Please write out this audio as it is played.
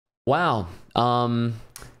Wow.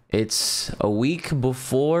 It's a week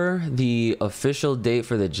before the official date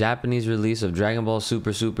for the Japanese release of Dragon Ball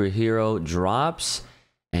Super Super Hero drops,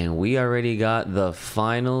 and we already got the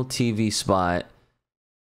final TV spot.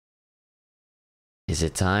 Is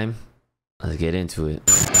it time? Let's get into it.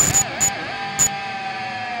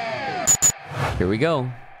 Here we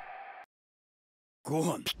go.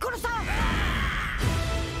 Oh!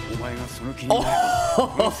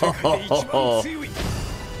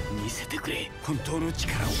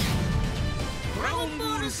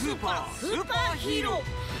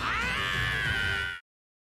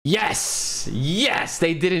 Yes! Yes!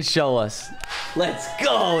 They didn't show us. Let's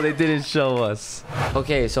go! They didn't show us.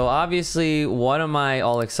 Okay, so obviously, what am I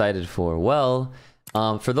all excited for? Well,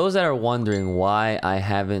 for those that are wondering why I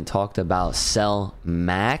haven't talked about Cell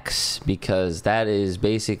Max, because that is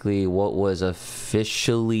basically what was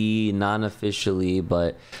officially, non-officially,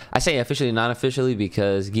 but I say officially, non-officially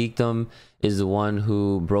because Geekdom is the one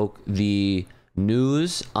who broke the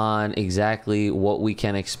news on exactly what we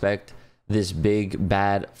can expect this big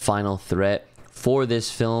bad final threat for this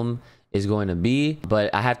film is going to be.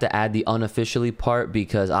 But I have to add the unofficially part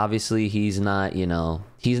because obviously he's not, you know,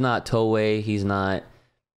 he's not Toei, he's not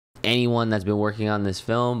anyone that's been working on this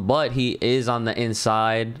film, but he is on the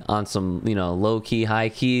inside on some, you know, low-key,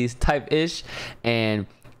 high-keys type ish, and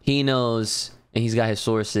he knows and he's got his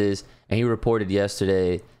sources, and he reported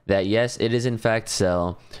yesterday that yes, it is in fact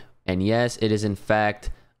Cell, and yes, it is in fact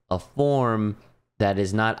a form that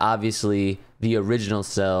is not obviously the original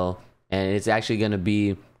Cell, and it's actually going to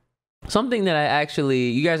be something that I actually,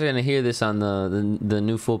 you guys are going to hear this on the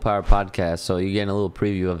new Full Power podcast, so you're getting a little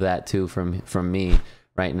preview of that too from me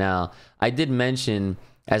right now. I did mention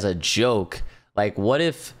as a joke, like, what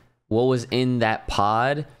if what was in that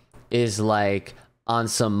pod is like on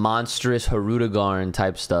some monstrous Harudagarn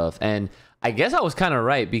type stuff? And I guess I was kind of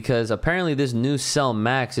right, because apparently this new Cell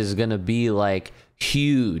Max is going to be like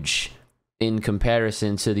huge in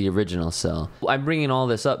comparison to the original Cell. I'm bringing all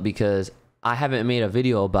this up because I haven't made a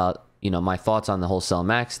video about, you know, my thoughts on the whole Cell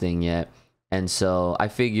Max thing yet. And so I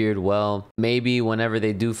figured, well, maybe whenever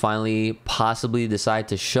they do finally possibly decide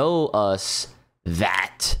to show us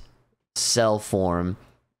that Cell form,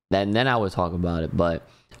 then I would talk about it. But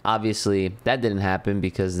obviously that didn't happen,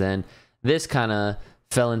 because then this kind of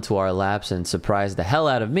fell into our laps and surprised the hell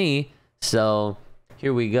out of me. So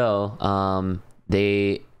here we go.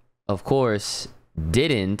 They, of course,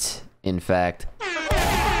 didn't, in fact,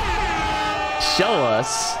 show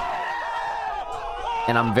us,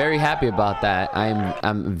 and I'm very happy about that.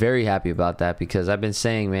 I'm very happy about that, because I've been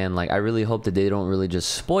saying, man, like, I really hope that they don't really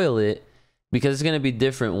just spoil it, because it's gonna be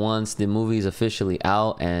different once the movie's officially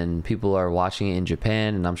out and people are watching it in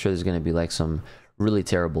Japan, and I'm sure there's gonna be like some really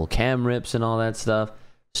terrible cam rips and all that stuff.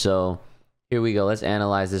 So here we go. Let's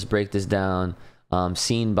analyze this, break this down,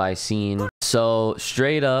 scene by scene. So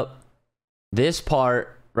straight up, this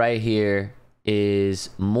part right here is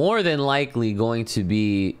more than likely going to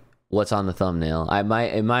be what's on the thumbnail.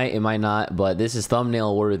 It might not, but this is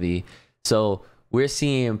thumbnail worthy. So we're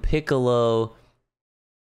seeing Piccolo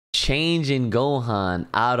changing Gohan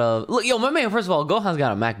out of, look, yo, my man, first of all, Gohan's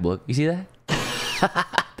got a MacBook. You see that?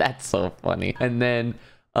 That's so funny. And then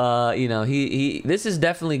you know, this is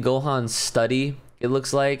definitely Gohan's study. It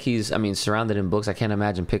looks like he's, I mean, surrounded in books. I can't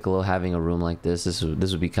imagine Piccolo having a room like this. This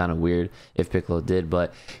would be kind of weird if Piccolo did,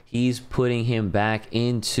 but he's putting him back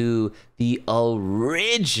into the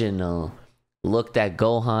original look that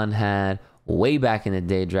Gohan had way back in the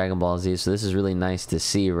day, Dragon Ball Z. So this is really nice to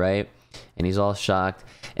see, right? And he's all shocked.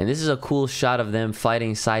 And this is a cool shot of them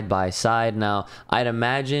fighting side by side. Now, I'd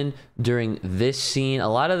imagine during this scene, a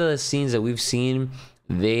lot of the scenes that we've seen,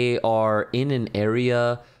 they are in an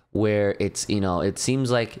area where it's, you know, it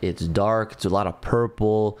seems like it's dark, it's a lot of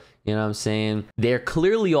purple, you know what I'm saying? They're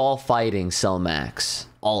clearly all fighting Cell Max,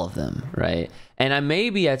 all of them, right? And I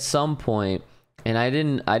maybe at some point, and I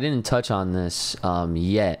didn't touch on this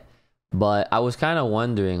yet, but I was kind of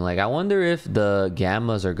wondering, like, I wonder if the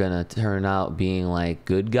Gammas are gonna turn out being like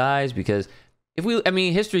good guys, because if we, I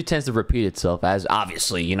mean, history tends to repeat itself, as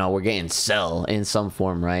obviously, you know, we're getting Cell in some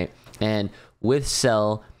form, right? And with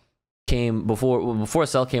Cell came, before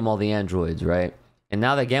Cell came all the androids, right? And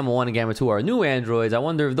now that Gamma 1 and Gamma 2 are new androids, I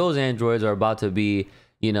wonder if those androids are about to be,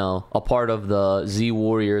 you know, a part of the Z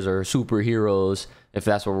Warriors or superheroes, if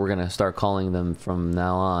that's what we're gonna start calling them from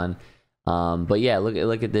now on. But yeah,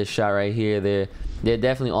 look at this shot right here. They're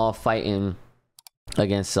definitely all fighting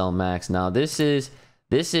against Cell Max. Now this is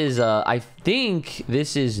I think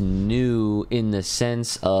this is new in the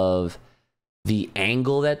sense of the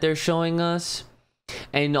angle that they're showing us.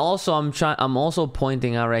 And also I'm also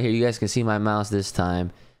pointing out right here, you guys can see my mouse this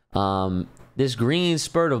time. this green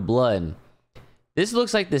spurt of blood. This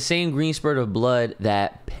looks like the same green spurt of blood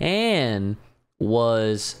that Pan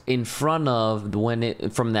was in front of when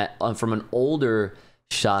it from an older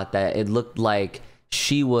shot, that it looked like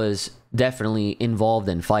she was definitely involved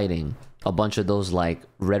in fighting a bunch of those like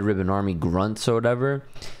Red Ribbon Army grunts or whatever.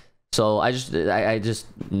 So I just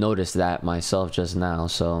noticed that myself just now,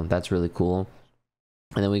 so that's really cool.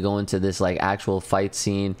 And then we go into this like actual fight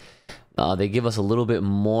scene. They give us a little bit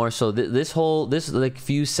more. So this like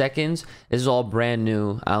few seconds, this is all brand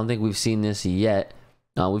new. I don't think we've seen this yet.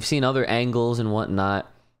 We've seen other angles and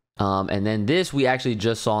whatnot. And then this we actually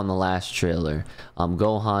just saw in the last trailer.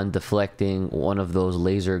 Gohan deflecting one of those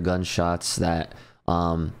laser gunshots that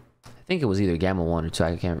I think it was either Gamma 1 or 2.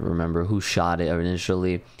 I can't remember who shot it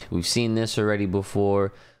initially. We've seen this already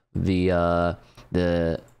before. Well,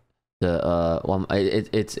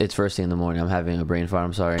 it's first thing in the morning. I'm having a brain fart.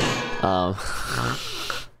 I'm sorry. I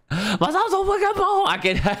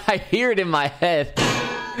hear it in my head.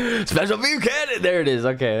 Special beam cannon. There it is.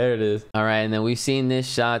 Okay, there it is. All right, and then we've seen this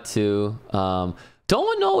shot too.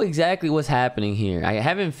 Don't know exactly what's happening here. I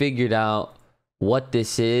haven't figured out what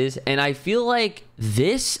this is, and I feel like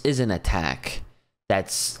this is an attack.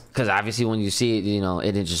 That's because obviously when you see it, you know,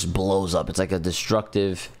 it just blows up. It's like a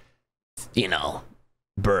destructive, you know,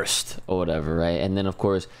 burst or whatever, right? And then of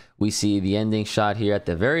course we see the ending shot here at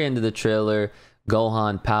the very end of the trailer,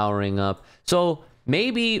 Gohan powering up. So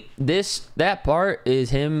maybe that part is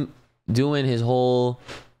him doing his whole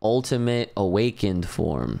ultimate awakened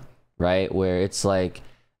form, right? Where it's like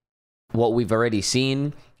what we've already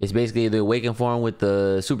seen is basically the awakened form with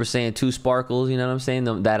the Super Saiyan 2 sparkles, you know what I'm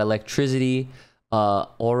saying? That electricity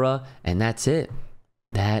aura, and that's it.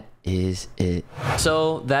 That is it.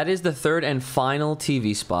 So that is the third and final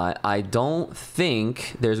TV spot. I don't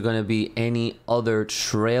think there's going to be any other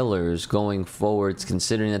trailers going forwards,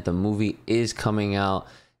 considering that the movie is coming out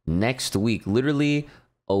next week. Literally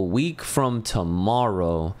a week from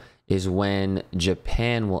tomorrow is when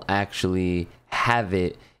Japan will actually have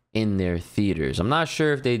it in their theaters. I'm not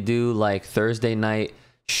sure if they do like Thursday night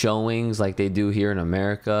showings like they do here in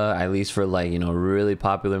America, at least for like, you know, really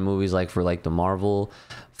popular movies, like for like the Marvel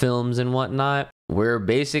films and whatnot, where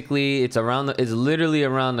basically it's literally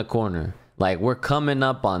around the corner. Like we're coming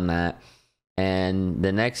up on that, and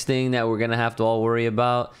the next thing that we're gonna have to all worry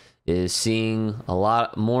about is seeing a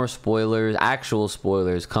lot more spoilers, actual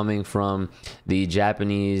spoilers, coming from the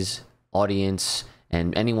Japanese audience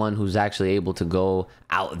and anyone who's actually able to go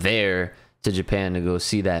out there to Japan to go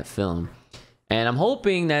see that film. And I'm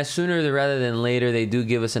hoping that sooner rather than later they do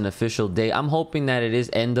give us an official date. I'm hoping that it is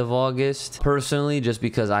end of August, personally, just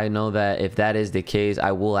because I know that if that is the case,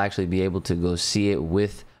 I will actually be able to go see it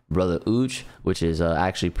with brother Uchi, which is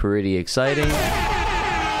actually pretty exciting.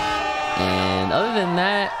 And other than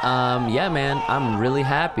that, yeah, man, I'm really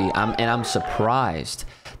happy. I'm surprised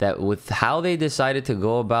that with how they decided to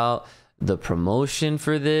go about the promotion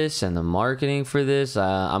for this and the marketing for this.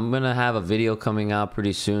 I'm gonna have a video coming out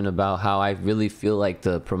pretty soon about how I really feel like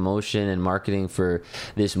the promotion and marketing for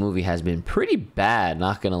this movie has been pretty bad,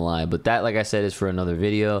 not gonna lie, but that, like I said, is for another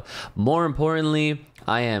video. More importantly,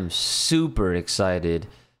 I am super excited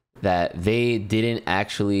that they didn't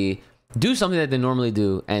actually do something that they normally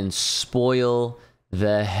do and spoil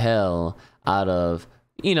the hell out of,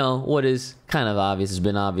 you know, what is kind of obvious. It's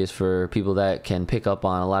been obvious for people that can pick up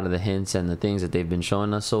on a lot of the hints and the things that they've been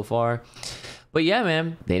showing us so far. But yeah,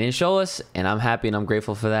 man, they didn't show us, and I'm happy and I'm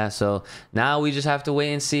grateful for that. So now we just have to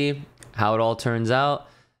wait and see how it all turns out.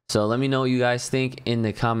 So let me know what you guys think in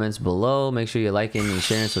the comments below. Make sure you're liking and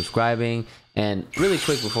sharing, subscribing. And really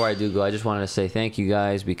quick before I do go, I just wanted to say thank you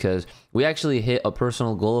guys, because we actually hit a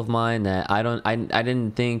personal goal of mine that I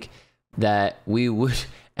didn't think that we would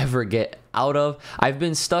ever get out of. I've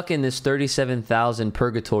been stuck in this 37,000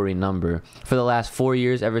 purgatory number for the last 4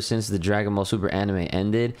 years, ever since the Dragon Ball Super anime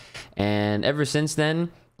ended. And ever since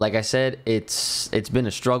then, like I said, it's been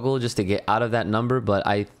a struggle just to get out of that number. But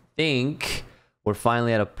I think we're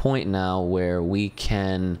finally at a point now where we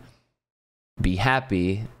can be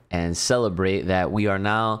happy and celebrate that we are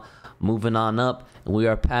now moving on up, and we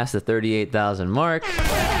are past the 38,000 mark.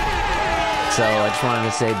 So I just wanted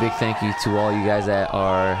to say a big thank you to all you guys that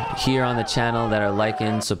are here on the channel, that are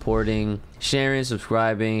liking, supporting, sharing,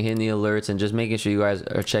 subscribing, hitting the alerts, and just making sure you guys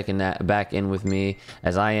are checking that back in with me,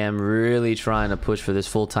 as I am really trying to push for this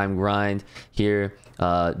full-time grind here,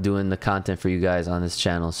 doing the content for you guys on this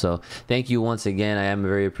channel. So thank you once again. I am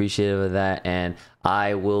very appreciative of that, and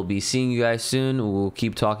I will be seeing you guys soon. We'll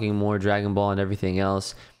keep talking more Dragon Ball and everything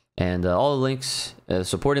else. And all the links,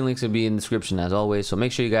 supporting links will be in the description as always. So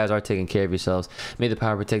make sure you guys are taking care of yourselves. May the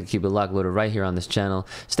power protect you. Keep it locked, loaded right here on this channel.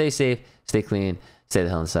 Stay safe, stay clean, stay the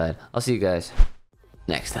hell inside. I'll see you guys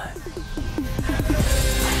next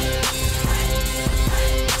time.